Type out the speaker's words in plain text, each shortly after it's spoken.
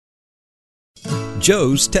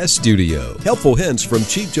Joe's Test Studio. Helpful hints from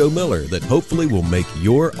Cheap Joe Miller that hopefully will make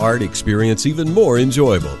your art experience even more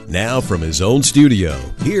enjoyable. Now from his own studio,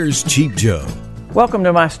 here's Cheap Joe. Welcome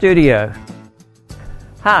to my studio.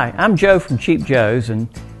 Hi, I'm Joe from Cheap Joe's, and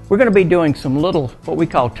we're going to be doing some little, what we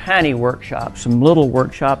call tiny workshops, some little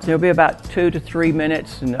workshops. They'll be about 2 to 3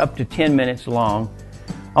 minutes and up to 10 minutes long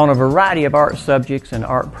on a variety of art subjects and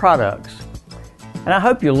art products. And I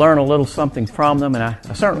hope you'll learn a little something from them, and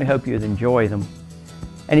I certainly hope you'll enjoy them.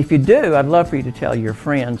 And if you do, I'd love for you to tell your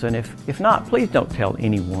friends, and if not, please don't tell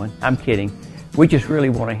anyone. I'm kidding. We just really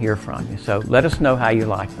want to hear from you, so let us know how you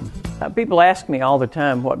like them. People ask me all the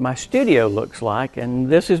time what my studio looks like, and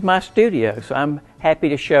this is my studio, so I'm happy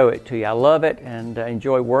to show it to you. I love it and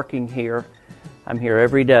enjoy working here. I'm here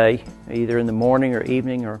every day, either in the morning or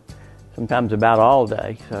evening or sometimes about all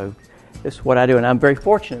day. So this is what I do, and I'm very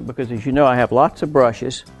fortunate because, as you know, I have lots of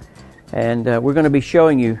brushes, and we're going to be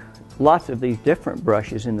showing you lots of these different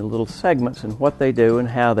brushes in the little segments and what they do and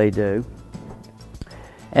how they do.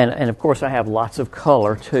 And of course I have lots of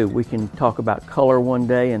color too. We can talk about color one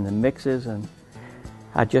day and the mixes, and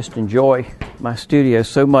I just enjoy my studio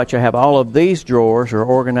so much. I have all of these drawers are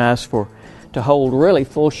organized to hold really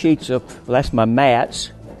full sheets of, well, that's my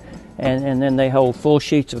mats, and then they hold full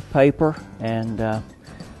sheets of paper, and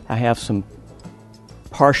I have some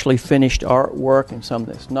partially finished artwork and some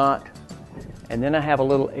that's not. And then I have a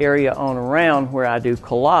little area on around where I do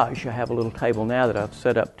collage. I have a little table now that I've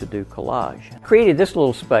set up to do collage. I created this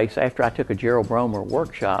little space after I took a Gerald Bromer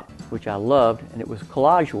workshop, which I loved, and it was a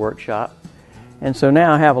collage workshop. And so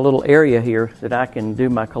now I have a little area here that I can do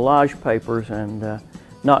my collage papers and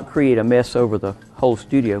not create a mess over the whole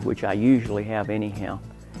studio, which I usually have anyhow.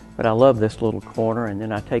 But I love this little corner, and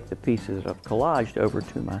then I take the pieces I've collaged over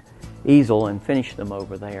to my easel and finish them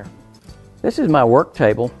over there. This is my work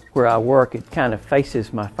table where I work. It kind of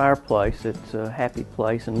faces my fireplace. It's a happy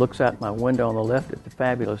place and looks out my window on the left at the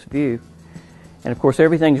fabulous view. And of course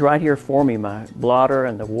everything's right here for me, my blotter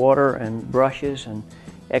and the water and brushes and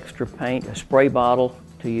extra paint, a spray bottle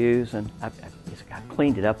to use, and I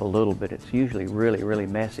cleaned it up a little bit. It's usually really, really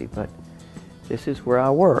messy, but this is where I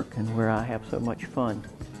work and where I have so much fun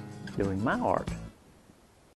doing my art.